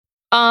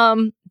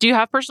Do you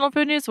have personal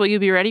food news? Will you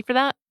be ready for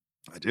that?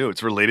 I do.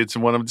 It's related to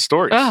one of the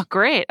stories. Oh,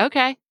 great.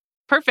 Okay.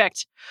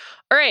 Perfect.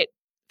 All right.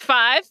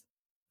 5,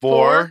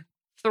 4,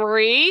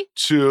 3,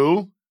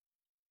 2.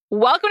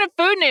 Welcome to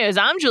Food News.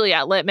 I'm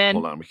Juliette Littman.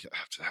 Hold on. We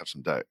have to have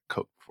some Diet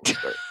Coke before we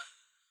start.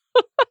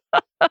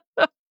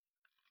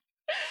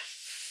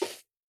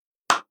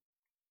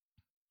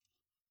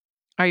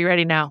 Are you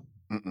ready now?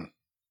 Mm-mm.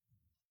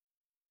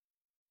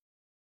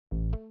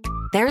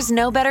 There's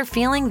no better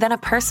feeling than a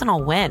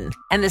personal win.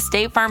 And the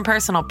State Farm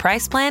Personal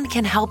Price Plan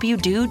can help you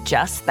do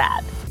just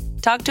that.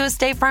 Talk to a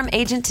State Farm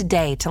agent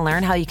today to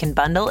learn how you can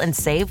bundle and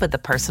save with the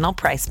Personal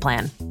Price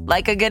Plan.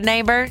 Like a good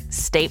neighbor,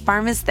 State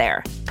Farm is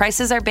there.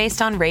 Prices are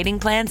based on rating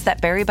plans that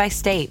vary by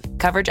state.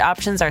 Coverage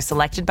options are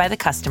selected by the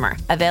customer.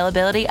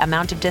 Availability,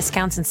 amount of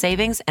discounts and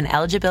savings, and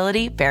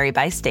eligibility vary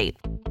by state.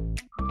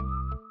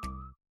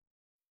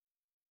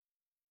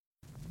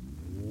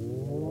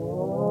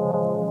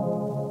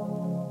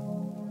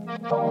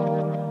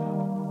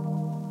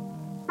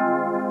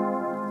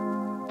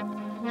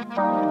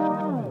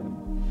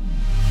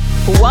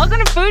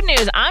 Welcome to Food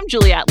News. I'm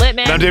Juliette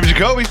Littman. And I'm David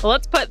Jacoby.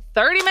 Let's put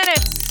 30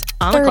 minutes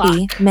on the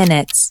clock. 30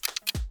 minutes.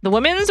 The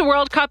Women's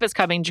World Cup is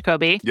coming,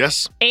 Jacoby.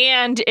 Yes.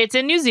 And it's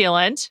in New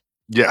Zealand.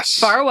 Yes.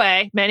 Far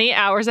away, many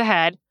hours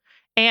ahead.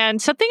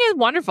 And something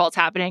wonderful is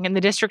happening in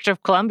the District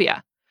of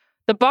Columbia.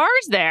 The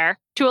bars there,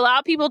 to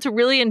allow people to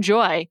really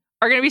enjoy,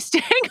 are going to be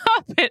staying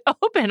up and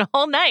open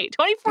all night,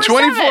 24/7.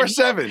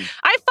 24/7.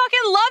 I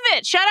fucking love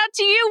it. Shout out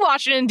to you,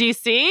 Washington,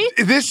 D.C.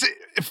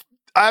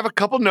 I have a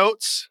couple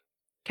notes.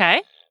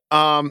 Okay.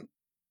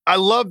 I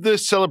love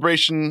this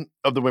celebration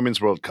of the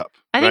Women's World Cup.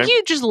 I think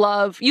you just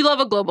love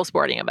a global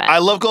sporting event. I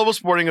love global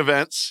sporting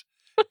events.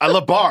 I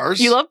love bars.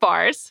 You love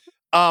bars.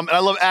 And I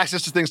love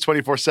access to things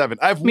 24/7.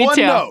 I have Me one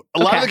too. note. A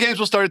lot of Okay. the games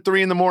will start at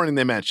 3 a.m,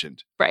 they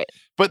mentioned. Right.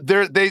 But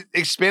they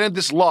expanded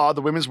this law,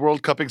 the Women's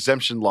World Cup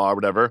exemption law or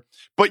whatever,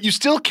 but you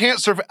still can't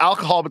serve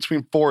alcohol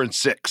between 4 and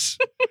 6.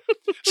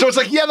 So it's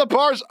like, yeah, the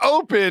bar's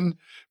open,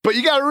 but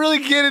you got to really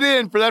get it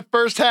in for that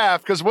first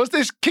half, because once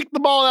they kick the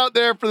ball out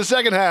there for the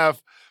second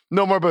half,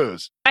 no more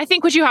booze. I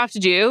think what you have to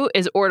do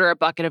is order a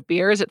bucket of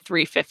beers at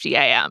 3:50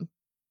 a.m.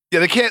 Yeah,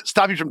 they can't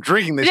stop you from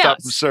drinking. They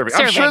stop from serving.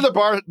 I'm sure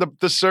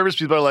the service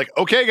people are like,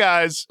 okay,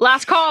 guys.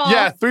 Last call.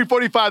 Yeah,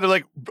 3:45. They're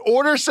like,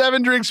 order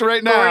 7 drinks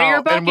right now, Order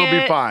your bucket. and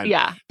we'll be fine.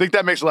 Yeah. I think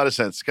that makes a lot of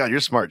sense. God, you're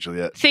smart,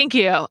 Juliette. Thank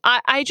you.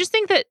 I just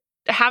think that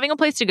having a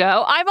place to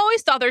go, I've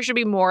always thought there should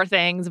be more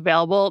things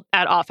available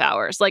at off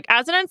hours. Like,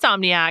 as an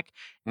insomniac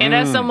and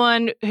as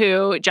someone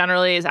who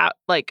generally is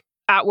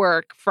at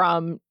work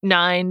from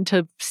 9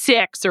 to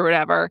 6 or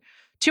whatever,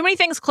 too many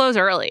things close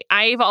early.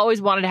 I've always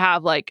wanted to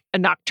have like a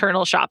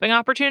nocturnal shopping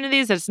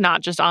opportunities that's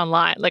not just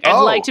online. Like, I'd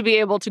like to be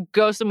able to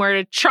go somewhere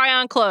to try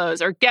on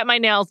clothes or get my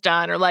nails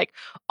done, or like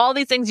all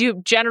these things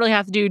you generally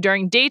have to do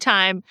during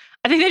daytime.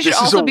 I think they should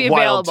also be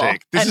available.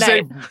 This is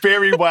a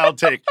very wild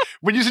take.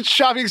 When you said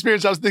shopping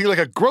experience, I was thinking like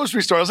a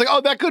grocery store. I was like,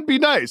 oh, that could be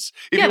nice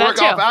if you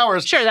work off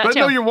hours. Sure, that but too.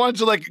 I know you want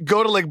to like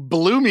go to like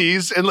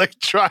Bloomies and like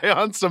try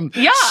on some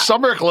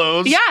summer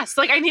clothes. Yes,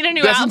 like I need a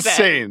new outfit. That's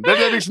insane.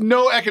 That makes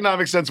no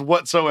economic sense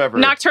whatsoever.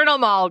 Nocturnal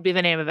Mall would be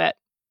the name of it.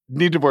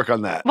 Need to work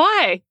on that.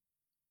 Why?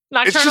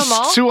 Nocturnal It's just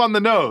Mall? too on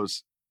the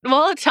nose.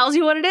 Well, it tells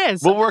you what it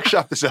is. We'll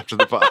workshop this after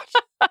the pod.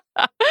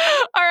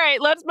 All right,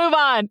 let's move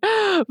on.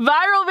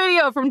 Viral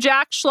video from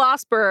Jack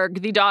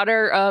Schlossberg, the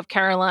daughter of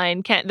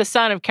the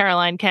son of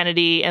Caroline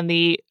Kennedy and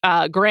the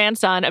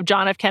grandson of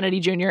John F. Kennedy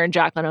Jr. and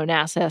Jacqueline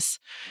Onassis.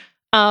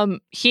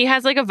 He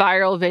has like a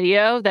viral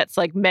video that's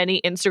like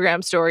many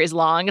Instagram stories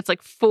long. It's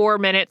like 4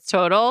 minutes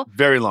total.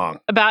 Very long.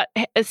 About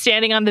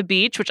standing on the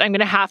beach, which I'm going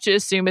to have to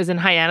assume is in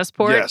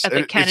Hyannisport at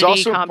the Kennedy compound. It's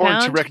also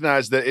important to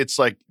recognize that it's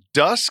like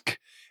dusk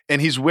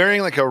and he's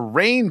wearing like a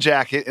rain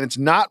jacket and it's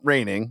not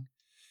raining.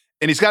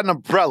 And he's got an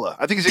umbrella.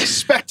 I think he's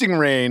expecting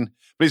rain,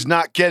 but he's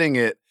not getting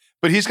it.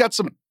 But he's got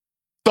some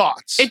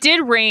thoughts. It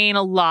did rain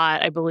a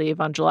lot, I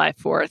believe, on July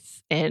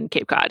 4th in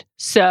Cape Cod.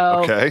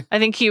 So I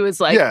think he was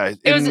like,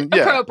 it was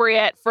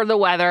appropriate for the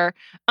weather.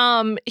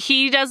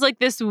 He does like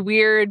this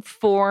weird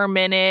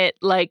 4-minute,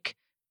 like,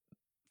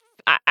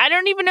 I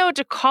don't even know what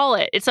to call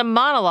it. It's a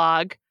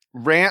monologue.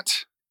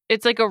 Rant.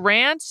 It's like a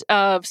rant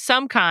of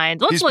some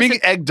kind. He's being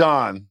egged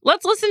on.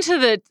 Let's listen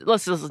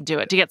to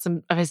it to get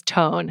some of his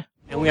tone.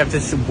 And we have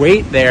to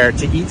wait there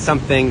to eat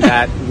something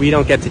that we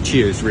don't get to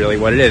choose, really,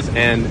 what it is.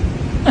 And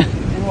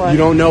you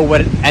don't know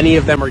what any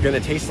of them are going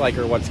to taste like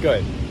or what's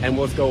good. And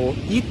we'll go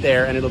eat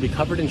there, and it'll be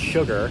covered in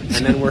sugar.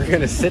 And then we're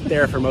going to sit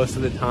there for most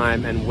of the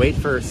time and wait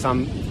for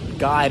some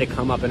guy to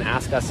come up and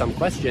ask us some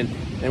question.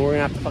 And we're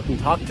going to have to fucking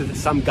talk to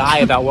some guy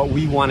about what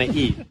we want to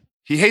eat.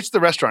 He hates the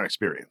restaurant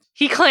experience.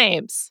 He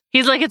claims.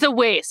 He's like, it's a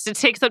waste. It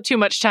takes up too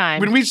much time.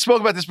 When we spoke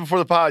about this before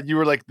the pod, you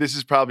were like, this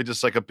is probably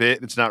just like a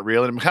bit. It's not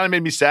real. And it kind of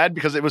made me sad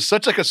because it was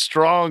such like a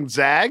strong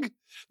zag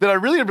that I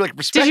really like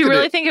respected it. Did you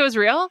really think it was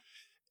real?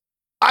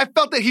 I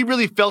felt that he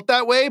really felt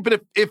that way.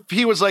 But if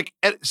he was like,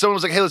 someone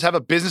was like, hey, let's have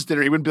a business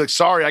dinner, he wouldn't be like,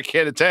 sorry, I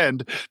can't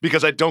attend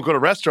because I don't go to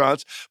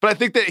restaurants. But I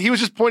think that he was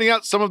just pointing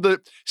out some of the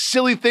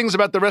silly things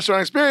about the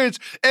restaurant experience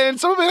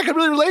and some of it I could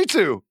really relate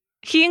to.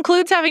 He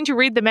includes having to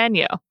read the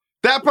menu.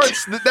 That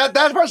part's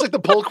like the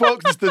pull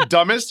quote 'cause it's the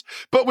dumbest.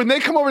 But when they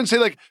come over and say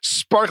like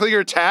sparkling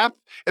or tap,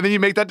 and then you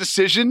make that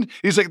decision,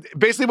 he's like,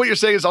 basically what you're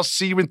saying is I'll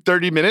see you in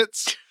 30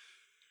 minutes.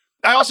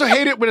 I also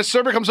hate it when a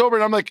server comes over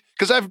and I'm like,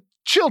 because I have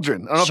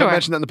children. I don't know if I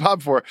mentioned that in the pod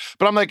before,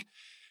 but I'm like,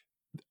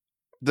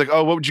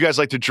 oh, what would you guys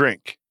like to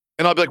drink?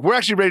 And I'll be like, we're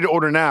actually ready to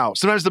order now.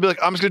 Sometimes they'll be like,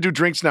 I'm just going to do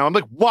drinks now. I'm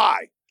like,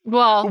 why?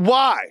 Well,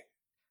 why?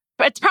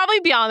 But it's probably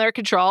beyond their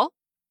control.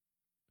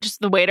 Just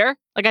the waiter.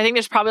 Like, I think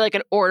there's probably like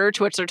an order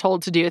to which they're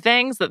told to do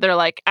things that they're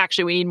like,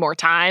 actually, we need more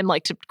time,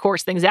 like to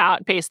course things out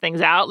and pace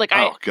things out. Like,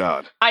 oh,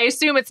 God. I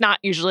assume it's not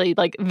usually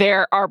like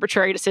their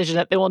arbitrary decision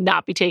that they will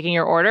not be taking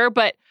your order,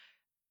 but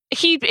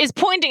he is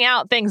pointing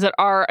out things that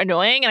are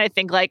annoying and I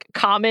think like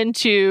common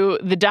to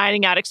the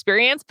dining out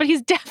experience, but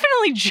he's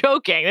definitely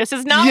joking. This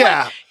is not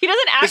like, he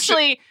doesn't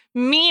actually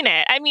mean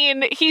it. I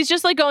mean, he's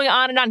just like going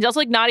on and on. He's also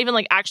like not even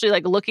like actually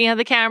like looking at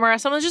the camera.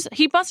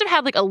 He must have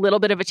had like a little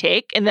bit of a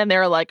take and then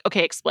they're like,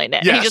 okay, explain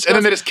it. Yes, and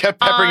then they just kept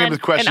peppering him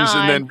with questions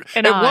and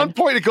then at one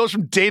point it goes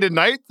from day to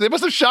night. They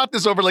must have shot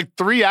this over like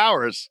 3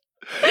 hours.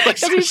 Like,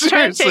 he's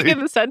trying to take in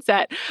the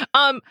sunset.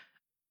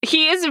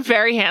 He is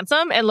very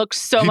handsome and looks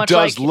so much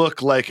like... He does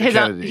look like a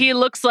Kennedy. He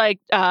looks like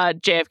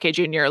JFK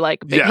Jr.,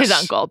 like his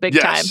uncle, big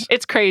time.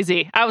 It's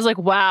crazy. I was like,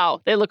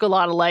 wow, they look a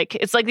lot alike.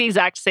 It's like the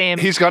exact same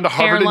He's gone to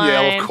Harvard hairline.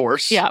 and Yale, of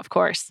course. Yeah, of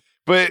course.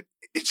 But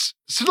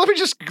so let me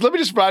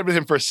just ride with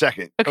him for a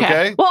second,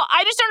 okay? Well,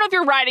 I just don't know if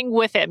you're riding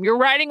with him. You're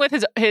riding with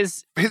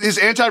his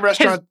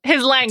anti-restaurant...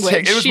 His language.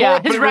 It was his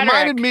but it rhetoric.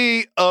 reminded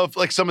me of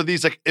like some of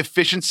these like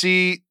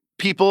efficiency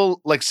people,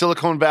 like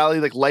Silicon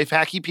Valley, like life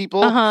hacky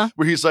people,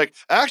 where he's like,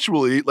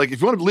 actually, like if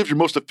you want to live your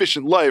most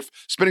efficient life,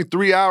 spending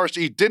 3 hours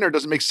to eat dinner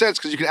doesn't make sense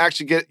because you can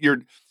actually get your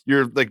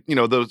like, you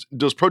know,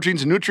 those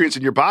proteins and nutrients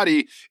in your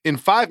body in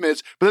 5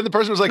 minutes. But then the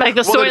person was like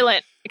the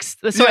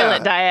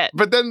Soylent diet.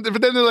 But then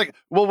they're like,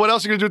 well, what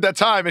else are you gonna do at that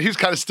time? And he was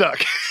kind of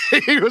stuck.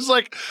 He was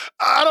like,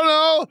 I don't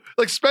know,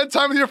 like spend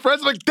time with your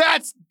friends. I'm like,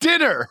 that's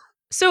dinner.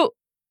 So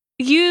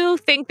you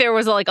think there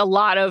was like a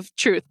lot of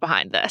truth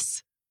behind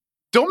this?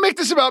 Don't make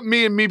this about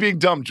me and me being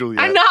dumb,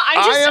 Juliet. I'm not.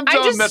 I am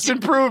dumb. That's been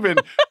proven.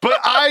 But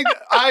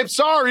I'm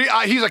sorry.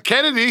 He's a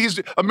Kennedy. He's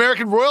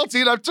American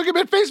royalty, and I took him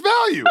at face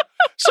value.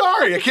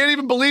 Sorry, I can't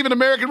even believe in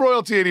American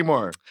royalty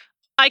anymore.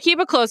 I keep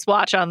a close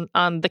watch on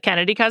the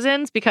Kennedy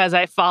cousins because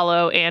I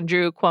follow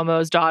Andrew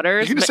Cuomo's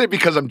daughters. You can just say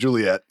because I'm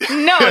Juliet.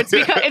 No,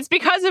 it's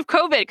because of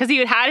COVID, because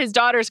he had his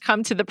daughters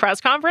come to the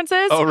press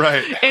conferences. Oh,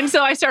 right. And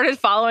so I started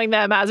following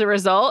them as a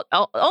result.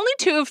 Only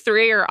 2 of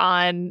 3 are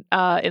on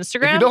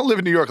Instagram. If you don't live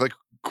in New York, like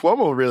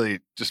Cuomo really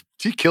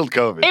he killed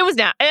COVID.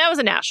 That was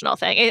a national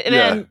thing.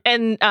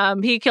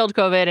 And he killed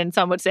COVID, and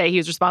some would say he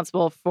was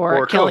responsible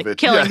for killing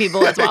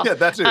people as well. Yeah,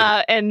 that's it.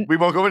 And we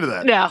won't go into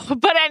that. No.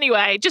 But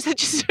anyway, just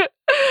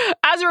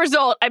as a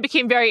result, I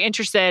became very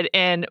interested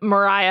in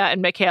Mariah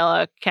and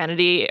Michaela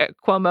Kennedy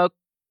Cuomo.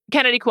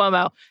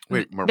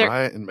 Wait,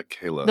 Mariah and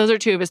Michaela. Those are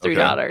 2 of his 3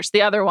 daughters.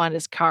 The other one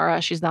is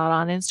Cara. She's not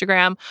on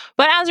Instagram.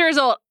 But as a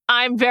result,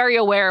 I'm very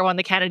aware when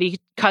the Kennedy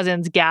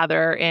cousins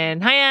gather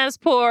in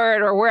Hyannisport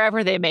or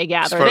wherever they may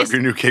gather. As far as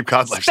your new Cape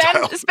Cod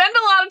lifestyle. Spend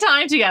a lot of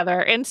time together.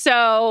 And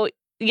so,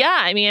 yeah,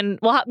 I mean,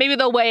 well, maybe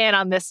they'll weigh in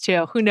on this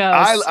too. Who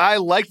knows? I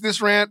like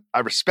this rant. I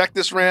respect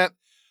this rant.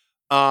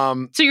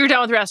 So you're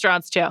done with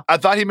restaurants too? I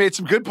thought he made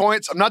some good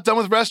points. I'm not done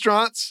with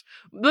restaurants.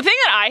 The thing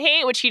that I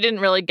hate, which he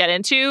didn't really get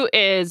into,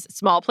 is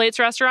small plates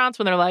restaurants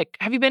when they're like,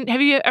 have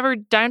you ever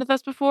dined with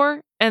us before?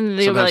 And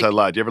they'll sometimes be like, I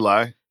lie. Do you ever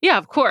lie? Yeah,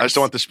 of course. I just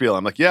don't want the spiel.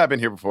 I'm like, yeah, I've been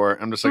here before.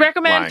 I'm just like,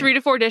 recommend lying. 3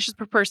 to 4 dishes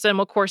per person.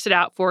 We'll course it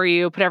out for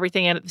you. Put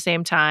everything in at the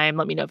same time.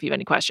 Let me know if you have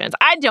any questions.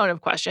 I don't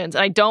have questions,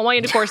 and I don't want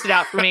you to course it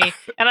out for me.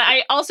 And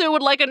I also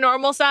would like a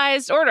normal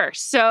sized order.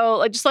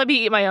 So just let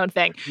me eat my own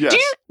thing. Yes.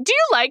 Do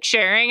you like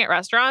sharing at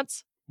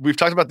restaurants? We've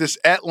talked about this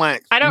at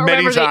length. I don't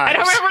remember the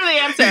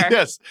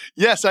answer.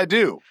 Yes, I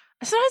do.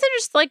 Sometimes I'm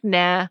just like,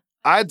 nah.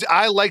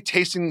 I like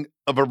tasting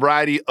a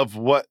variety of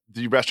what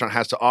the restaurant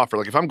has to offer.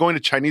 Like if I'm going to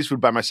Chinese food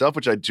by myself,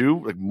 which I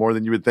do, like more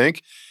than you would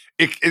think,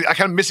 I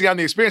kind of missing out on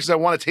the experience because I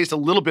want to taste a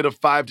little bit of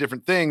 5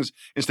 different things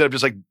instead of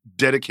just like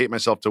dedicate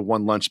myself to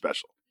one lunch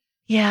special.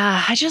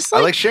 Yeah,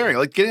 I like sharing. I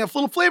like getting a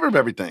little flavor of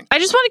everything. I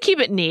just want to keep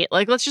it neat.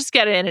 Like let's just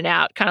get it in and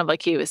out, kind of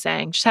like he was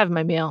saying. Just having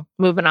my meal,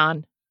 moving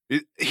on.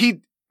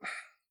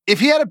 If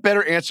he had a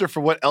better answer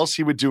for what else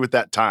he would do with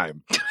that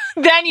time,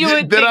 then you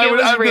would think it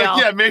was real.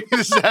 Like, yeah, maybe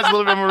this has a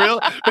little bit more real.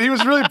 But he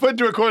was really put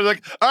into a corner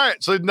like, all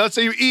right, so let's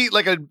say you eat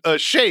like a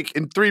shake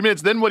in 3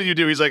 minutes. Then what do you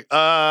do? He's like,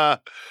 I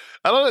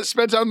don't know,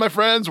 spend time with my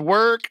friends,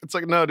 work. It's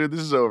like, no, dude,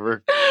 this is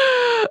over.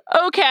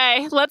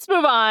 Okay, let's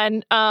move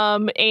on.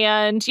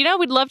 And,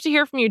 we'd love to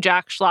hear from you,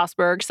 Jack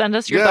Schlossberg. Send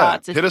us your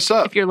thoughts. Hit us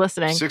up. If you're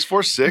listening.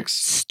 646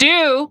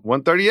 Stu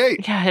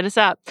 138. Yeah, hit us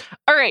up.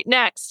 All right,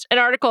 next, an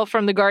article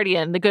from The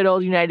Guardian, the good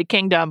old United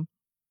Kingdom.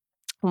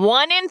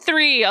 1 in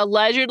 3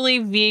 allegedly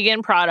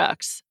vegan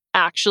products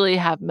actually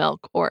have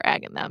milk or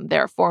egg in them,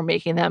 therefore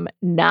making them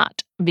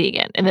not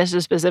vegan. And this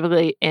is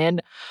specifically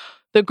in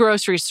the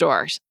grocery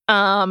stores.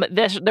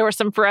 There was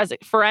some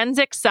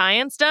forensic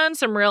science done,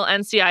 some real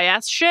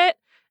NCIS shit,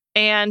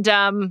 and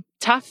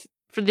tough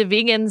for the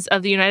vegans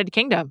of the United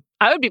Kingdom.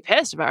 I would be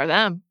pissed if I were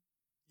them.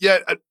 Yeah.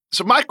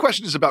 So my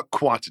question is about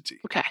quantity.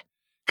 Okay.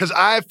 Because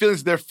I have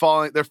feelings they're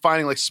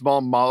finding like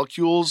small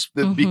molecules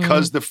that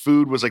because the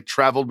food was like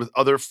traveled with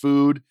other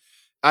food.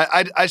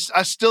 I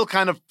still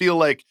kind of feel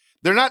like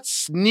they're not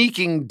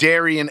sneaking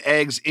dairy and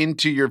eggs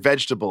into your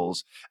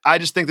vegetables. I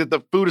just think that the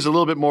food is a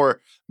little bit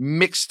more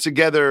mixed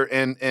together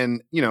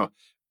and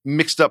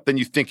mixed up than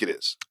you think it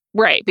is.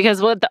 Right.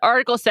 Because what the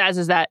article says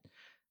is that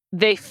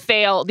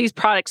these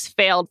products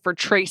failed for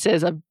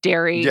traces of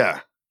dairy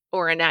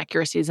or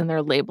inaccuracies in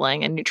their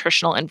labeling and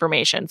nutritional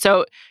information.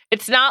 So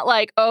it's not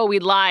like, oh, we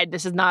lied,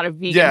 this is not a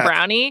vegan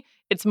brownie.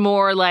 It's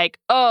more like,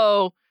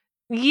 oh,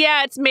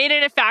 yeah, it's made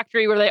in a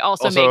factory where they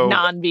also make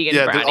non-vegan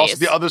brownies. Also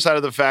the other side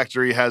of the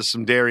factory has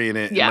some dairy in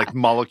it, and like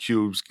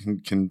molecules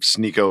can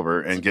sneak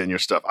over and get in your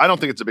stuff. I don't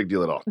think it's a big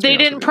deal at all. They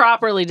didn't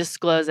properly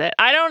disclose it.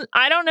 I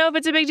don't know if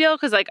it's a big deal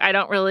because I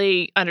don't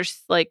really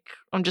understand.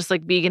 I'm just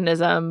like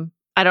veganism.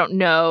 I don't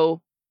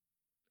know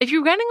if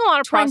you're getting a lot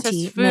of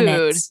processed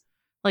food.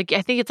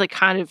 I think it's like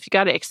kind of, you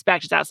got to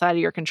expect it's outside of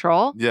your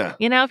control. Yeah.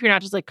 If you're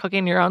not just like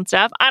cooking your own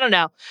stuff. I don't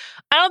know.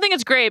 I don't think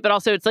it's great, but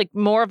also it's like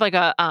more of like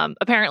a,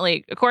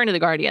 apparently, according to The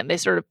Guardian, they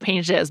sort of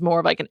painted it as more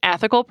of like an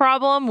ethical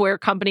problem where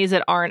companies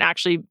that aren't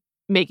actually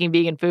making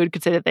vegan food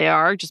could say that they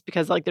are just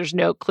because like there's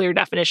no clear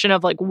definition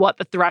of like what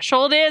the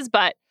threshold is,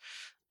 but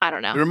I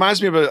don't know. It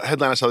reminds me of a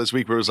headline I saw this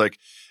week where it was like,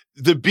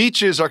 the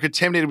beaches are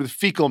contaminated with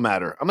fecal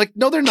matter. I'm like,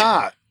 no, they're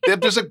not.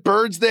 There's like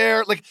birds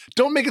there. Like,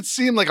 don't make it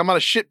seem like I'm on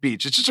a shit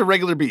beach. It's just a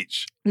regular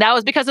beach. That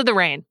was because of the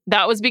rain.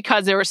 That was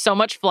because there was so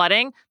much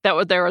flooding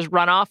that there was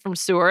runoff from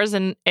sewers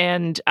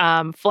and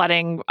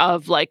flooding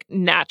of like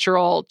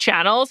natural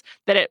channels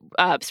that it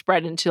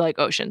spread into like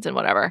oceans and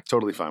whatever.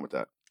 Totally fine with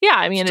that. Yeah,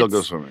 I mean, still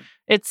go swimming.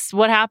 It's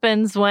what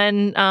happens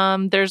when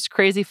there's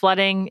crazy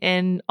flooding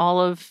in all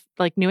of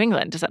like New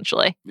England,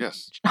 essentially.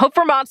 Yes. Hope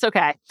Vermont's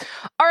okay.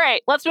 All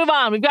right, let's move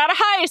on. We've got a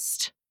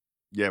heist.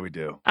 Yeah, we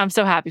do. I'm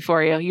so happy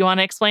for you. You want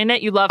to explain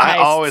it? You love heists. I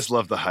always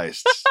love the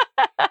heists.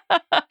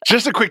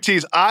 Just a quick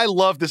tease. I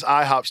love this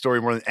IHOP story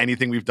more than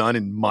anything we've done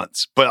in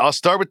months. But I'll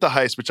start with the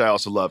heist, which I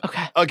also love.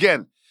 Okay.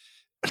 Again,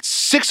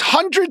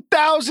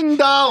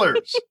 $600,000,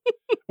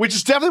 which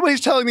is definitely what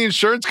he's telling the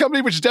insurance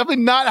company, which is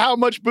definitely not how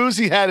much booze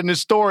he had in his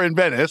store in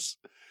Venice.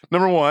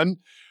 Number one.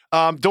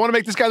 Don't want to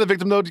make this guy the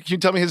victim, though. Can you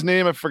tell me his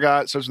name? I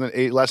forgot. Starts with an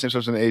A. Last name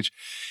starts with an H.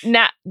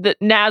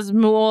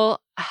 Nazmul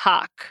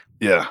Haq.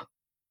 Yeah.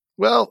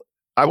 Well,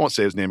 I won't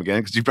say his name again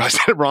because you probably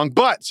said it wrong,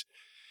 but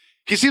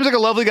he seems like a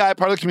lovely guy,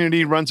 part of the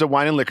community, runs a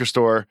wine and liquor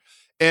store.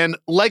 And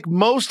like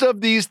most of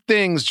these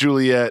things,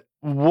 Juliet,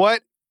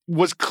 what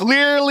was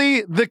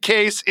clearly the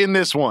case in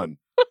this one?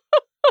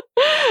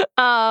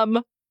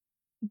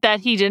 That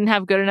he didn't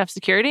have good enough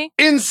security?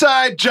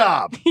 Inside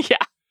job. Yeah.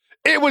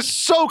 It was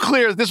so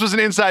clear that this was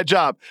an inside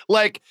job.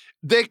 Like,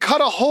 they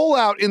cut a hole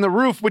out in the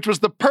roof, which was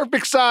the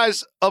perfect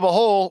size of a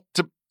hole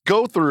to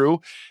go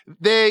through.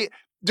 A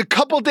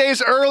couple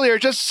days earlier,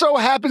 it just so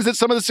happens that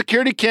some of the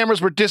security cameras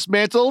were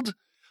dismantled.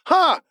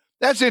 Huh,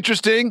 that's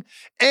interesting.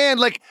 And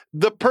like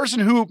the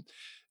person who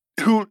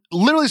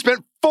literally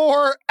spent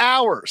 4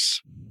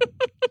 hours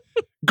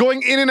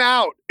going in and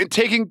out and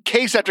taking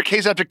case after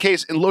case after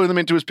case and loading them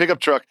into his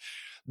pickup truck,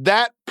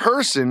 that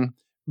person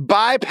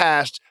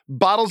bypassed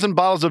bottles and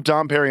bottles of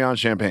Dom Perignon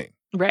champagne.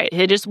 Right.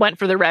 He just went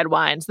for the red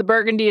wines, the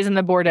Burgundies and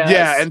the Bordeaux.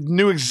 Yeah, and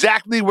knew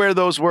exactly where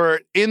those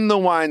were in the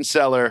wine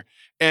cellar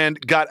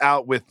and got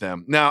out with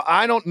them. Now,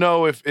 I don't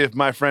know if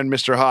my friend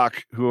Mr.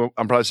 Hawk, who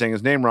I'm probably saying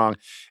his name wrong,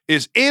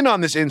 is in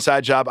on this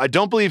inside job. I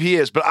don't believe he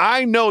is, but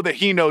I know that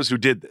he knows who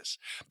did this.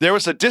 There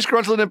was a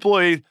disgruntled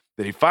employee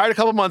that he fired a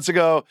couple months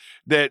ago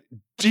that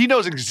he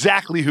knows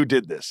exactly who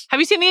did this. Have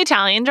you seen The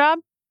Italian Job?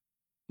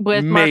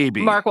 With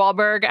Mark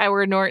Wahlberg,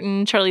 Edward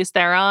Norton, Charlize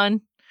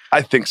Theron?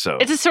 I think so.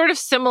 It's a sort of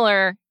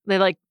similar, they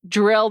like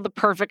drill the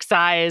perfect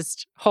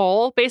sized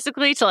hole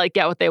basically to like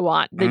get what they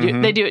want.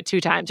 They do it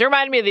 2 times. It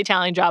reminded me of The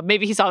Italian Job.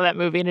 Maybe he saw that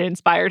movie and it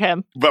inspired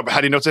him. But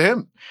how do you know it's a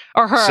him?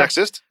 Or her.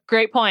 Sexist?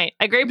 Great point.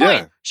 A great point.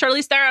 Yeah.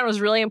 Charlize Theron was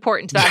really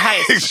important to that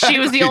heist. Exactly. She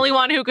was the only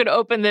one who could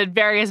open the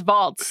various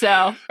vaults.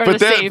 But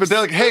they're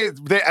like, hey,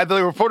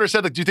 the reporter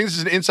said, like, do you think this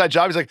is an inside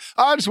job? He's like,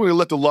 I just want to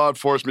let the law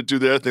enforcement do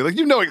their thing. Like,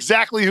 you know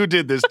exactly who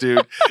did this,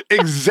 dude.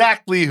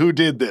 Exactly who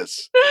did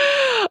this.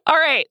 All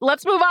right,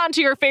 let's move on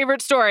to your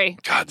favorite story.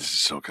 God, this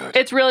is so good.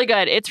 It's really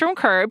good. It's from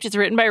Curbed. It's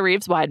written by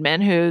Reeves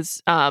Weidman,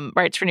 who's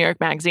writes for New York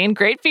Magazine.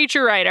 Great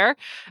feature writer.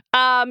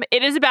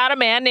 It is about a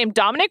man named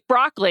Dominic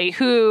Broccoli,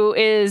 who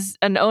is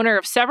an owner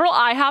of several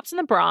IHOPs in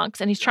the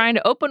Bronx, and he's trying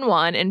to open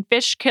one in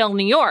Fishkill,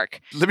 New York.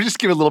 Let me just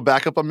give a little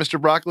backup on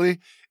Mr. Broccoli.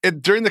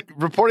 During the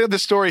reporting of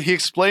this story, he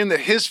explained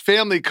that his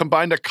family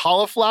combined a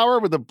cauliflower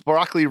with a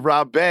broccoli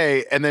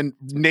rabe and then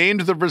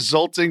named the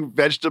resulting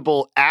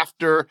vegetable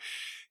after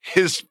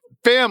his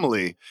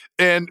family.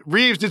 And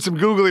Reeves did some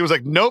Googling. He was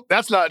like, nope,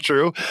 that's not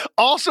true.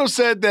 Also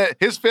said that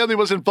his family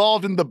was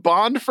involved in the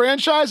Bond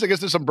franchise. I guess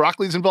there's some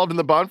Broccoli's involved in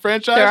the Bond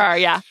franchise. There are,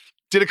 yeah.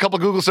 Did a couple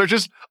Google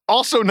searches.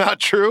 Also not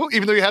true,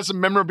 even though he has some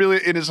memorabilia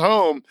in his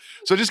home.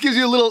 So it just gives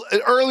you a little,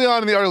 early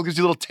on in the article, gives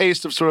you a little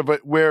taste of sort of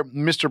where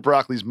Mr.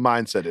 Broccoli's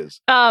mindset is.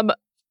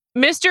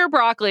 Mr.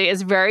 Broccoli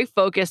is very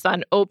focused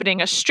on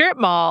opening a strip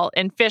mall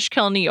in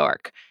Fishkill, New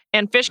York.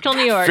 And Fishkill,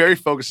 New York. Very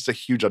focused is a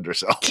huge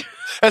undersell.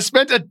 Has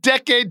spent a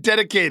decade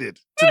dedicated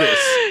to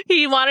this.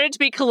 He wanted it to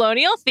be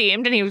colonial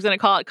themed, and he was going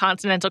to call it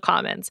Continental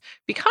Commons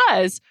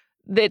because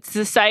it's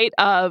the site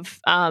of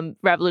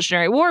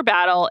Revolutionary War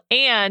battle.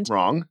 And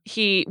Wrong.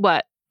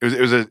 What? It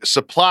was a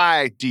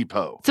supply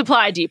depot.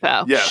 Supply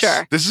depot. Yes.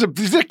 Sure. These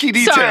are key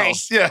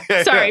details. Sorry.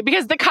 Yeah.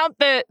 Because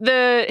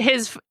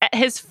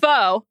his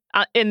foe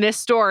in this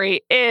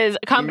story is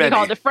a company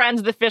called the Friends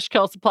of the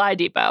Fishkill Supply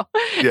Depot.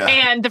 Yeah.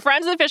 And the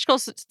Friends of the Fishkill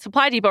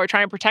Supply Depot are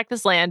trying to protect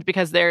this land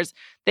because there's,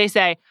 they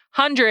say,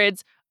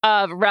 hundreds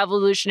of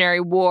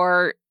Revolutionary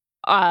War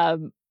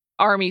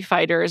army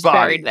fighters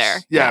buried there.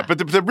 Yeah.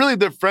 But really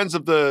the Friends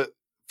of the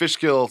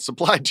Fishkill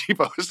Supply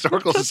Depot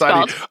Historical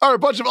Society are a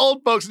bunch of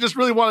old folks that just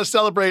really want to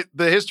celebrate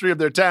the history of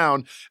their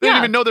town. They didn't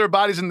even know there were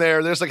bodies in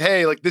there. They're just like,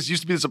 hey, like this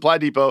used to be the supply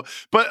depot.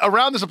 But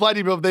around the supply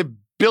depot, they've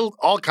built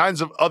all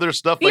kinds of other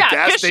stuff like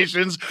gas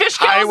stations,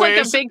 Fishkill's like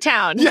a big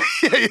town. Yeah.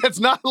 It's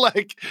not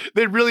like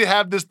they really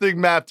have this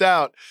thing mapped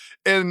out.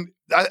 And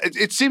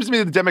it seems to me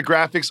that the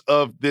demographics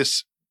of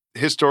this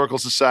historical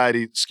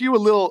society skew a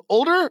little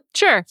older.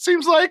 Sure.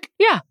 Seems like.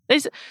 Yeah.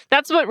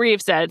 That's what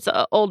Reeves said. It's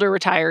older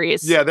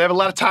retirees. Yeah, they have a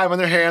lot of time on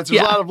their hands.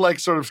 There's a lot of like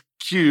sort of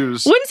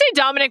cues. Wouldn't say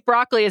Dominic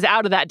Broccoli is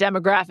out of that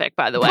demographic,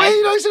 by the way.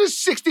 Well, he's in his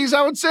 60s,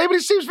 I would say, but he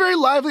seems very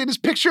lively in his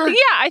picture. Yeah,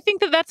 I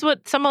think that's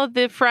what some of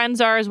the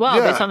friends are as well,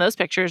 based on those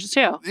pictures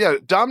too. Yeah,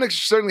 Dominic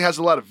certainly has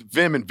a lot of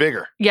vim and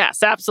vigor.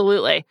 Yes,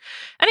 absolutely.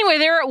 Anyway,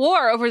 they're at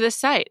war over this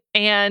site,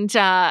 and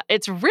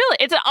it's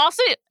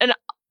also an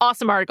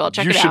awesome article.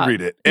 Check it out. You should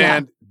read it. Yeah.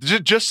 And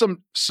just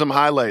some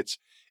highlights.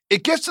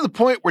 It gets to the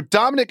point where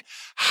Dominic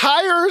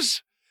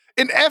hires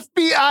an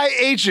FBI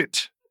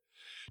agent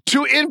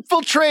to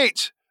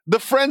infiltrate the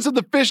Friends of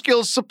the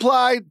Fishkill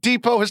Supply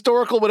Depot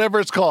Historical, whatever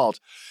it's called.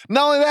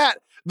 Not only that,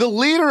 the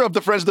leader of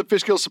the Friends of the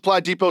Fishkill Supply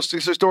Depot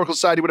Historical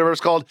Society, whatever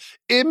it's called,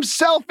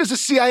 himself is a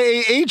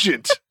CIA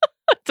agent.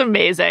 It's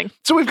amazing.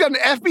 So we've got an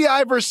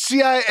FBI versus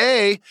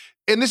CIA,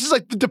 and this is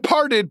like The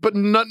Departed, but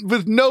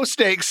with no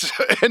stakes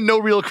and no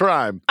real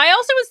crime. I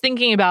also was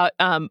thinking about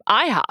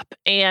IHOP,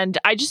 and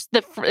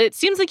it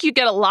seems like you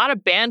get a lot of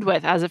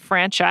bandwidth as a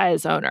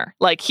franchise owner.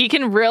 Like he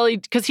can really,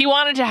 because he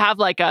wanted to have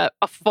like a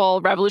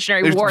full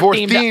Revolutionary War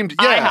themed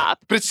IHOP.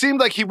 But it seemed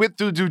like he went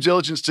through due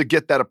diligence to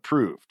get that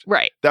approved.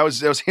 Right. That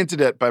was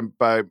hinted at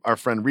by our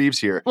friend Reeves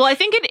here. Well, I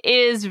think it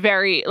is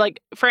very,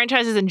 like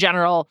franchises in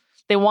general,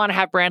 they want to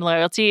have brand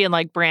loyalty and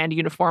like brand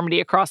uniformity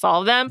across all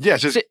of them. Yeah,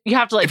 just so you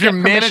have to like if you're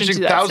managing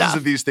to thousands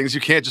of these things,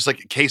 you can't just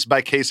like case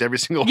by case every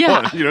single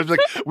one. You know, it's like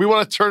we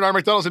want to turn our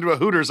McDonald's into a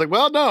Hooters. Like,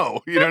 well,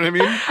 no, you know what I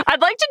mean?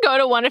 I'd like to go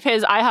to one of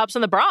his IHOPs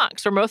in the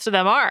Bronx, where most of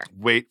them are.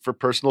 Wait for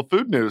personal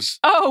food news.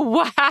 Oh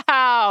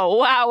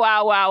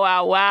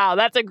wow!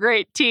 That's a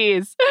great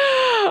tease.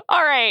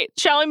 All right,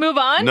 shall we move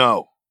on?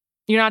 No,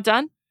 you're not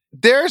done.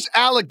 There's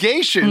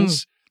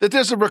allegations that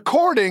there's a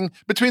recording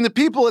between the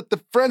people at the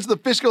Friends of the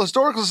Fishkill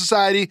Historical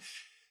Society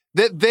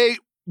that they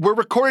were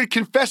recorded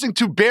confessing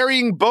to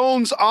burying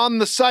bones on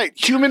the site,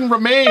 human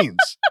remains,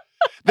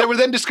 that were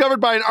then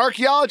discovered by an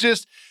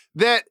archaeologist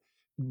that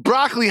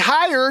Broccoli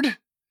hired,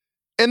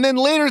 and then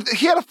later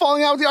he had a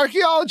falling out with the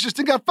archaeologist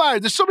and got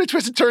fired. There's so many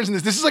twists and turns in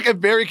this. This is like a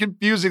very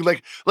confusing,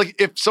 like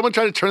if someone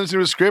tried to turn this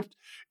into a script,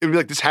 it would be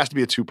like, this has to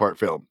be a 2-part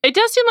film. It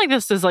does seem like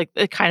this is like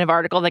the kind of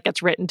article that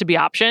gets written to be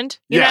optioned.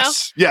 You know?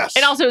 Yes.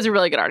 And also, it was a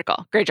really good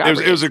article. Great job.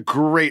 It was a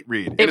great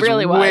read. It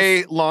really was.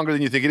 Way longer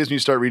than you think it is when you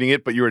start reading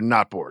it, but you are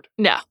not bored.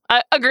 No,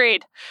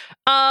 agreed.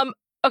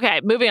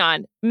 Okay, moving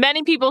on.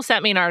 Many people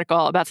sent me an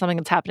article about something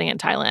that's happening in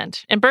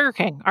Thailand. And Burger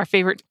King, our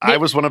favorite. I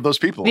was one of those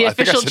people. The I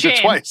think I official said chain.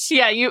 it twice.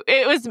 Yeah,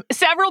 it was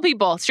several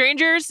people.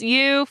 Strangers,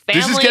 you,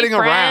 family, this is getting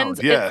friends.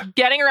 around. Yeah. It's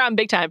getting around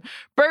big time.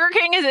 Burger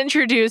King has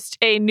introduced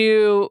a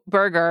new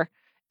burger,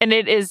 and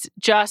it is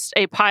just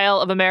a pile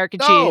of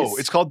American cheese. Oh,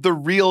 it's called the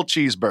Real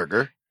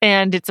Cheeseburger.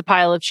 And it's a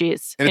pile of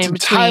cheese. And it's in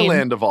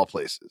Thailand, of all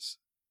places.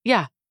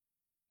 Yeah,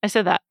 I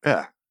said that.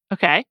 Yeah.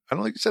 Okay. I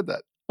don't think you said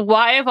that.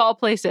 Why, of all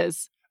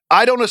places?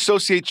 I don't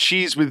associate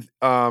cheese with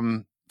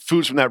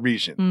foods from that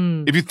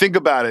region. If you think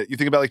about it, you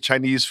think about like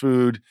Chinese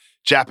food,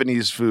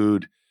 Japanese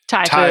food,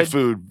 Thai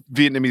food,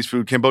 Vietnamese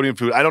food, Cambodian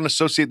food. I don't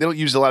associate, they don't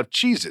use a lot of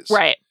cheeses.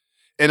 Right.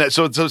 And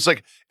so it's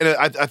like, and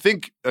I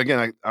think,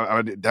 again,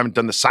 I haven't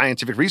done the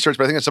scientific research,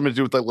 but I think it's something to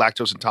do with like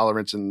lactose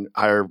intolerance and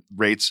higher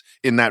rates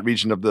in that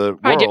region of the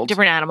world.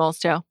 Different animals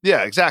too.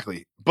 Yeah,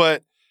 exactly.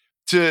 But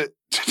to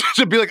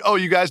be like, oh,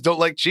 you guys don't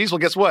like cheese? Well,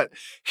 guess what?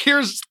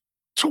 Here's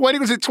 20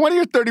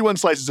 or 31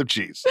 slices of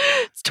cheese?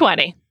 It's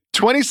 20.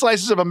 20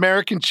 slices of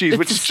American cheese,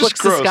 which is just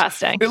gross.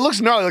 Disgusting. It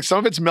looks gnarly. Like some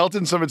of it's melted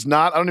and some of it's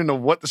not. I don't even know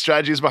what the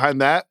strategy is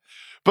behind that.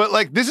 But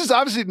like, this is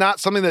obviously not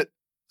something that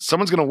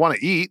someone's going to want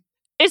to eat.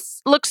 It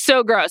looks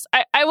so gross.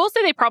 I will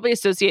say they probably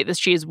associate this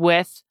cheese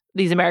with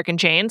these American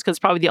chains because it's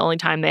probably the only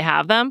time they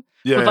have them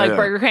with like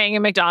Burger King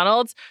and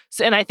McDonald's.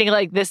 So, and I think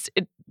like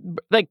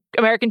like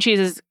American cheese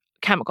is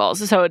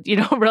chemicals. So you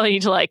don't really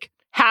need to like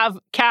have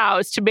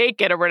cows to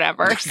make it or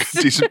whatever.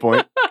 Decent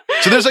point.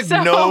 So there's like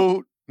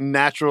no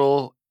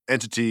natural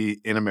entity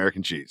in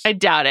American cheese. I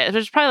doubt it.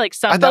 There's probably like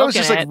some I thought milk it was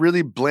just in like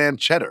really bland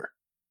cheddar.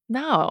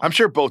 No. I'm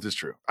sure both is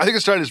true. I think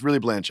it started as really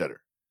bland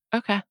cheddar.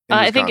 Okay.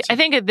 I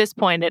think at this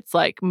point it's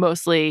like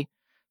mostly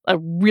a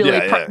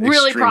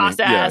really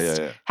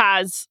processed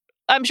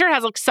I'm sure it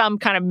has like some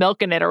kind of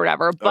milk in it or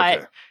whatever,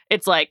 but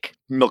it's like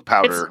milk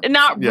powder. It's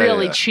not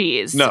really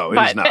cheese. No,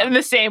 it is not. In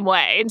the same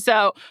way. And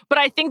so, but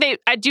I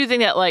do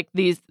think that like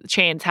these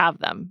chains have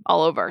them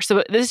all over.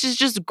 So this is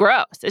just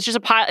gross. It's just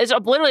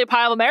literally a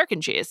pile of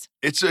American cheese.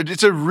 It's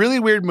a really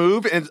weird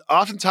move. And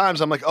oftentimes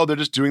I'm like, oh, they're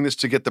just doing this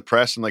to get the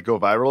press and like go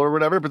viral or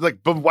whatever.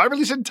 But why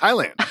release it in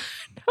Thailand?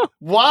 No.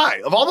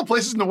 Why? Of all the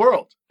places in the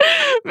world.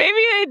 Maybe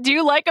they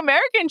do like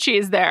American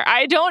cheese there.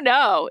 I don't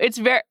know. It's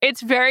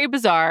very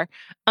bizarre.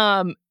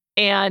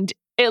 And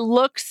it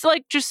looks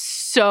like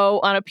just so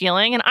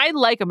unappealing. And I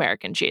like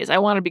American cheese. I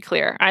want to be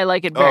clear. I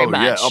like it very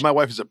much. Yeah. Oh, my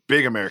wife is a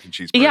big American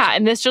cheese person. Yeah.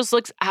 And this just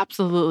looks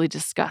absolutely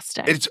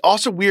disgusting. It's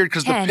also weird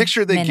because the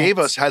picture they gave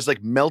us has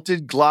like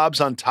melted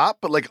globs on top,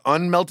 but like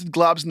unmelted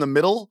globs in the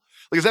middle.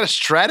 Like, is that a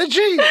strategy?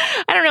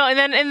 I don't know.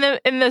 And then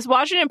in this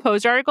Washington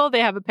Post article,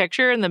 they have a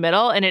picture in the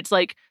middle and it's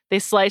like they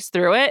slice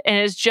through it and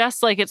it's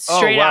just like it's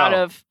straight out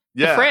of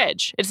the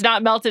fridge. It's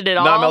not melted at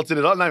all. Not melted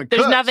at all. Not even cooked.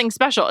 There's nothing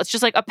special. It's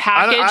just like a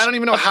package. I don't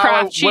even know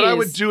what I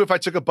would do if I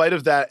took a bite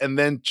of that and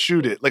then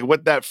chewed it. Like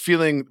what that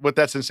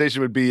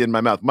sensation would be in my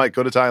mouth. Mike,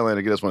 go to Thailand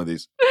and get us one of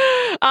these.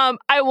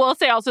 I will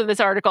say also this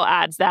article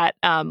adds that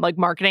like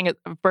marketing at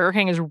Burger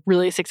King is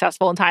really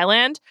successful in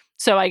Thailand.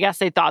 So I guess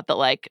they thought that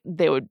like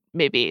they would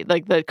maybe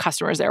like the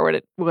customers there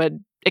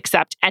would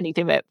accept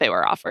anything that they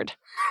were offered.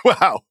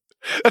 Wow.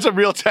 That's a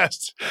real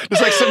test.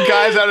 Just like some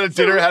guys out at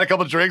dinner had a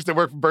couple drinks that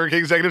work for Burger King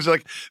executives. They're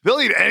like, they'll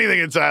eat anything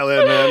in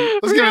Thailand, man.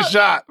 Let's give it a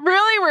shot.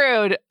 Really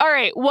rude. All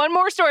right. One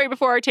more story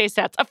before our taste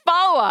tests. A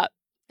follow-up.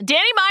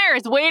 Danny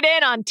Myers weighed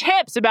in on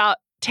tips about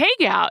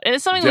takeout. And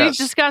it's something we've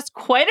discussed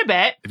quite a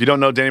bit. If you don't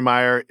know, Danny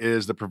Meyer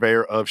is the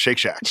purveyor of Shake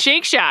Shack.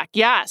 Shake Shack,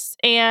 yes.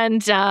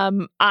 And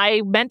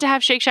I meant to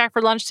have Shake Shack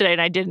for lunch today,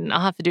 and I didn't.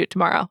 I'll have to do it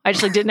tomorrow. I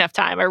just didn't have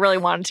time. I really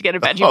wanted to get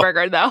a veggie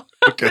burger, though.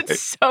 Okay.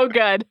 It's so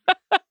good.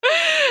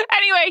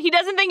 Anyway, he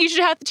doesn't think you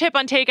should have to tip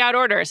on takeout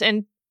orders.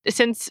 And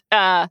since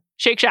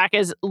Shake Shack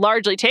is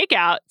largely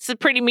takeout, it's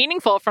pretty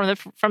meaningful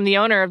from the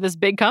owner of this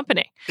big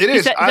company. It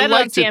is. I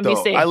liked it,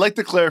 though. I like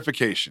the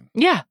clarification.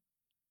 Yeah.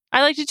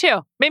 I liked it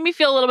too. Made me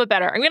feel a little bit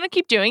better. I'm going to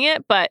keep doing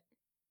it, but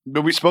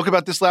we spoke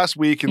about this last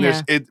week, and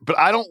but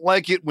I don't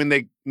like it when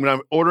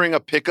I'm ordering a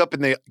pickup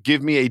and they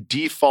give me a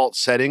default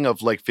setting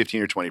of like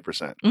 15 or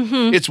 20%.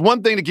 Mm-hmm. It's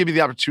one thing to give you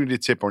the opportunity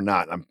to tip or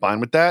not. I'm fine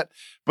with that.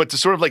 But to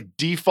sort of like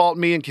default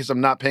me in case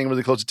I'm not paying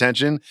really close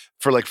attention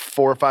for like $4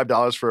 or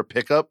 $5 for a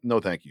pickup, no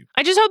thank you.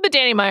 I just hope that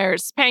Danny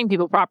Myers is paying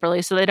people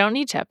properly so they don't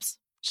need tips.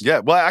 Yeah,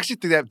 well, I actually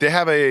think that they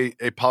have a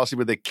policy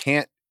where they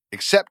can't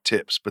accept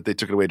tips, but they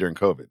took it away during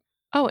COVID.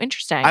 Oh,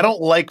 interesting. I don't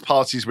like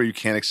policies where you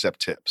can't accept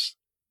tips.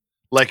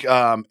 Like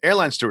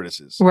airline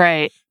stewardesses.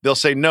 Right. They'll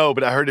say no,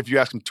 but I heard if you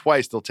ask them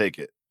twice, they'll take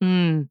it.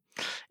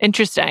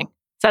 Interesting.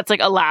 So that's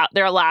like allowed.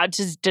 They're allowed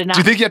to deny. Do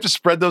you think you have to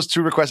spread those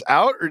two requests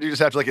out, or do you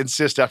just have to like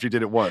insist after you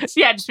did it once?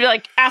 Yeah, just be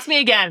like, ask me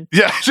again.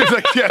 Yeah, just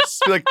like,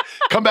 yes. Be like,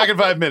 come back in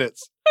 5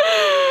 minutes.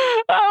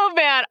 Oh,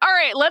 man. All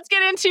right, let's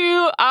get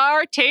into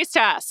our taste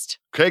test.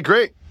 Okay,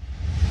 great.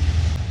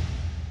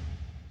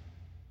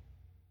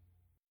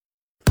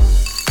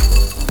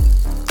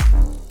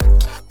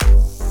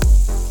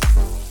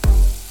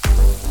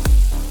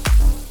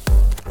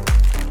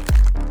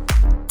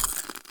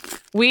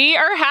 We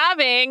are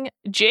having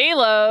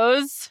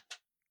J-Lo's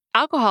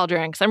alcohol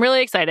drinks. I'm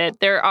really excited.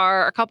 There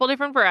are a couple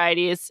different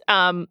varieties.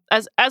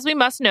 As we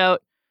must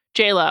note,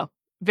 J-Lo,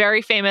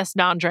 very famous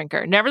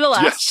non-drinker.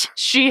 Nevertheless,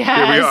 she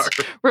has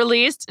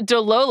released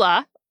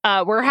Delola.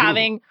 We're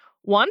having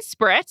one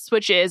spritz,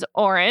 which is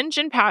orange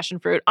and passion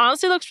fruit.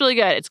 Honestly, looks really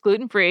good. It's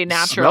gluten-free,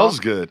 natural. Smells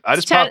good. I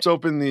just popped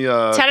open the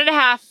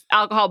 10.5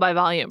 alcohol by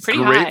volume.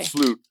 Pretty high.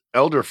 Grapefruit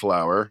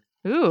elderflower.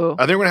 Ooh.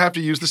 I think we're going to have to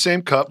use the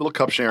same cup, little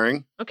cup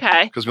sharing.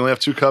 Okay. Because we only have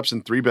 2 cups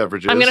and 3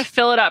 beverages. I'm going to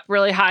fill it up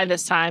really high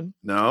this time.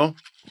 No?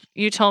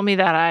 You told me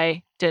that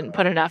I didn't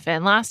put enough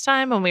in last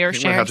time when we were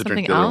sharing something else. I have to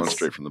drink the other one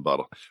straight from the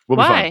bottle. We'll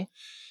be fine.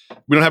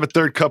 We don't have a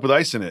 3rd cup with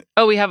ice in it.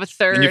 Oh, we have a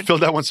 3rd. And you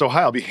filled that one so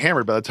high, I'll be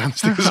hammered by the time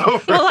this thing is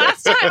over. Well,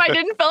 last time I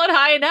didn't fill it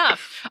high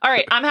enough. All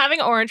right, I'm having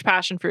orange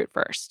passion fruit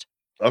first.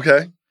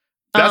 Okay.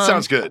 That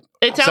sounds good.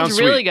 It sounds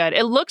really good.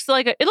 It looks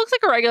like a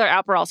regular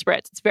Aperol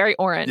spritz. It's very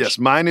orange. Yes,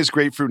 mine is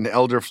grapefruit and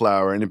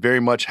elderflower, and it very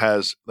much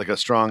has like a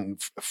strong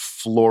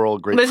floral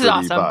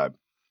grapefruity vibe.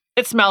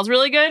 It smells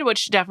really good,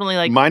 which definitely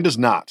like mine does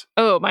not.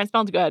 Oh, mine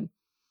smells good.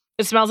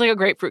 It smells like a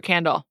grapefruit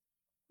candle,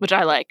 which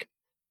I like.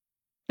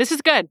 This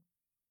is good.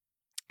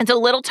 It's a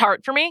little